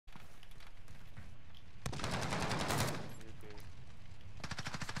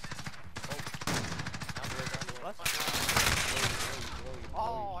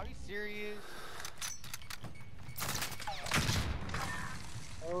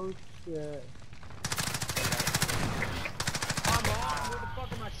Oh shit. Come on, where the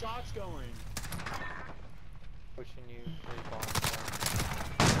fuck are my shots going? Pushing you, pretty bomb.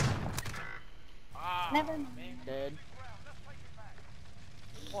 Ah, Never mind. man. Dead.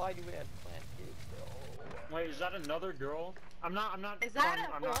 Why do we have planted though? Wait, is that another girl? I'm not. Is that fun, a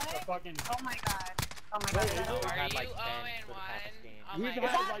I'm not boy? a fucking. Oh my god. Oh my Wait, god. is No, it? we Are had you like 10 0-1? for the past game. Oh We've my had Is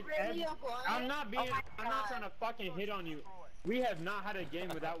god. that like really a boy? I'm not being. Oh my I'm not God. trying to fucking hit on you. We have not had a game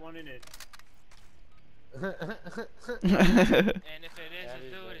without one in it. And if it is That a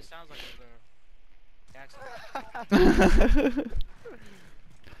is dude, right. it sounds like a girl. Jackson.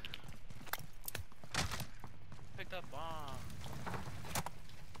 Picked up bomb.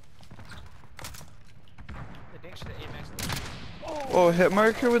 The dang shit AMX. Oh, hit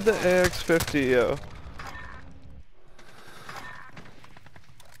marker with the AX50, yo.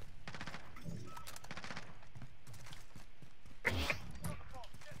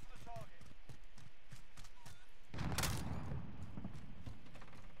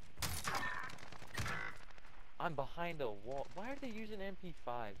 I'm behind a wall. Why are they using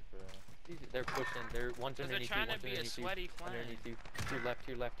MP5s, bro? They're pushing. They're one's They're underneath you. trying to One's be a underneath you. sweaty clan. Underneath you. To your left.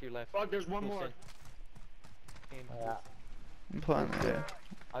 To your left. To your left. Fuck, there's one more. Yeah. I'm playing it.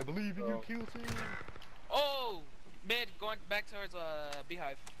 I believe in you, QC. Oh! Mid, going back towards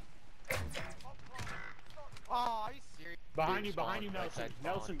Beehive. Oh, are you serious? Behind you, Spawn, behind you, right Nelson. side spawn,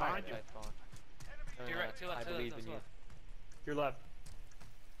 Nelson, behind right you. side spawn. To your right, to your left, I to your believe left, in to you. your left. To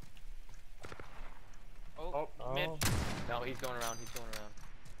your left. Oh, Oh. mid. No, he's going around. He's going around.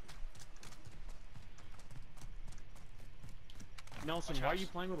 Nelson, why are you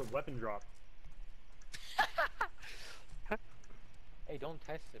playing with a weapon drop? Hey, don't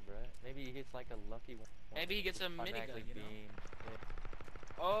test it, bro. Maybe he gets like a lucky one. Maybe he gets a minigun, Automatically you know? beam.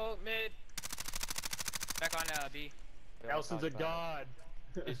 Oh, mid. Back on B. Yeah, Nelson's a talk about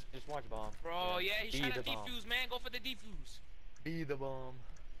god. it. Just watch bomb. Bro, yeah, he's Be trying to the bomb. defuse, man. Go for the defuse. Be the bomb.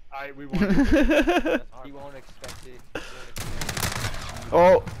 Alright, we won. He won't expect it. He won't expect it.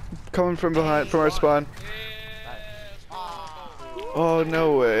 Oh, coming from behind, from our spawn. Yeah, Oh,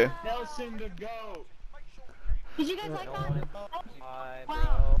 no way. Nelson the GOAT. Did you guys like No that? one- Oh, Hi,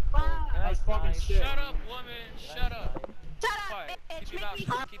 wow. bro. Wow. That was fucking shit. Shut up, woman. Shut up. Shut up, Quiet. bitch. Keep your Make mouth me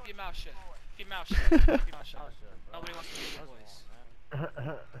shut. Keep your mouth shut. Keep your mouth shut. Keep your mouth shut. Nobody wants to hear your voice.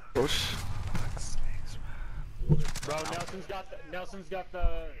 Oh, sh Bro, Nelson's got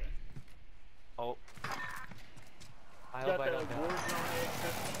the Oh. I got hope I the don't die.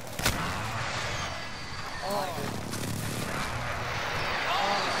 Warzone.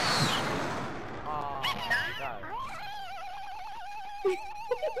 Oh, God.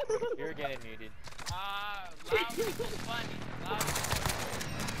 You're getting muted. Loud is funny. Loud is funny.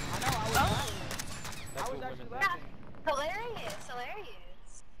 I know, I was laughing. That's I was what actually women laughing. Hilarious,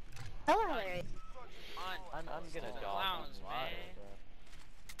 hilarious. Hella hilarious. I'm gonna Oh, dog clowns, on water, man. bro.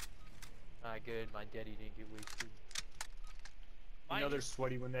 Alright, good. My daddy didn't get wasted. You know they're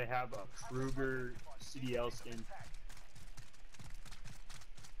sweaty when they have a Kruger CDL skin.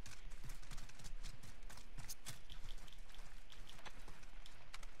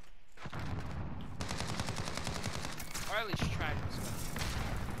 Or at least try this one.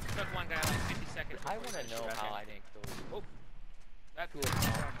 Took one guy like 50 seconds. I before wanna he know shot how him. I didn't kill you. Oh, that Two could of them,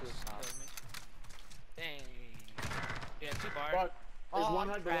 almost two of them. killed me. Dang. Yeah, 2 bar. Fuck. There's Oh, one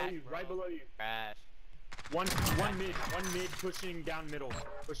I'm right below cracked, you, bro. right below you. Crash. One mid pushing down middle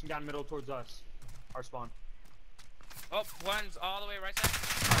towards us. Our spawn. Oh, one's all the way right side.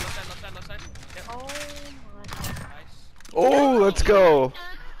 Left side. Yep. Oh my. Nice. Oh, let's go.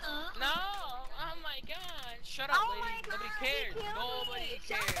 No! Oh my god! Shut up, Oh lady. my Nobody God, cares. you killed Nobody me.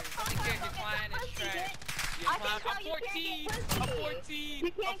 cares. Shut the fuck Nobody cares. up. Your client is Pussy, trash. bitch. Your I can client. tell I'm you can't 14. get I'm pussy. 14.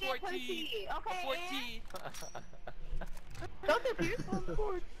 You can't I'm get 14. pussy. Okay, I'm 14. Don't abuse I'm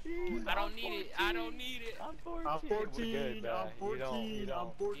 14. I don't need it. I don't need it. I'm 14. I'm 14. We're good, I'm man. You don't, 14. you don't.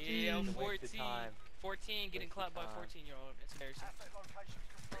 I'm 14. Yeah, I'm Waste of 14. time. 14 getting Waste of clapped by time. 14-year-old. It's embarrassing.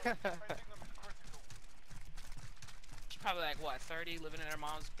 She's probably like, what, 30, living in her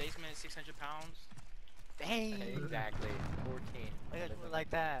mom's basement, 600 pounds? Dang. Exactly. 14. Why you gotta do it like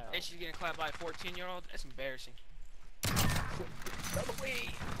that? And she's getting clapped by a 14-year-old? That's embarrassing. Wait.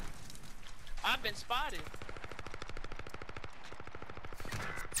 I've been spotted.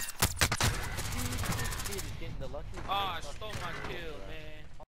 This kid is getting the lucky. Oh, I stole my kill, man.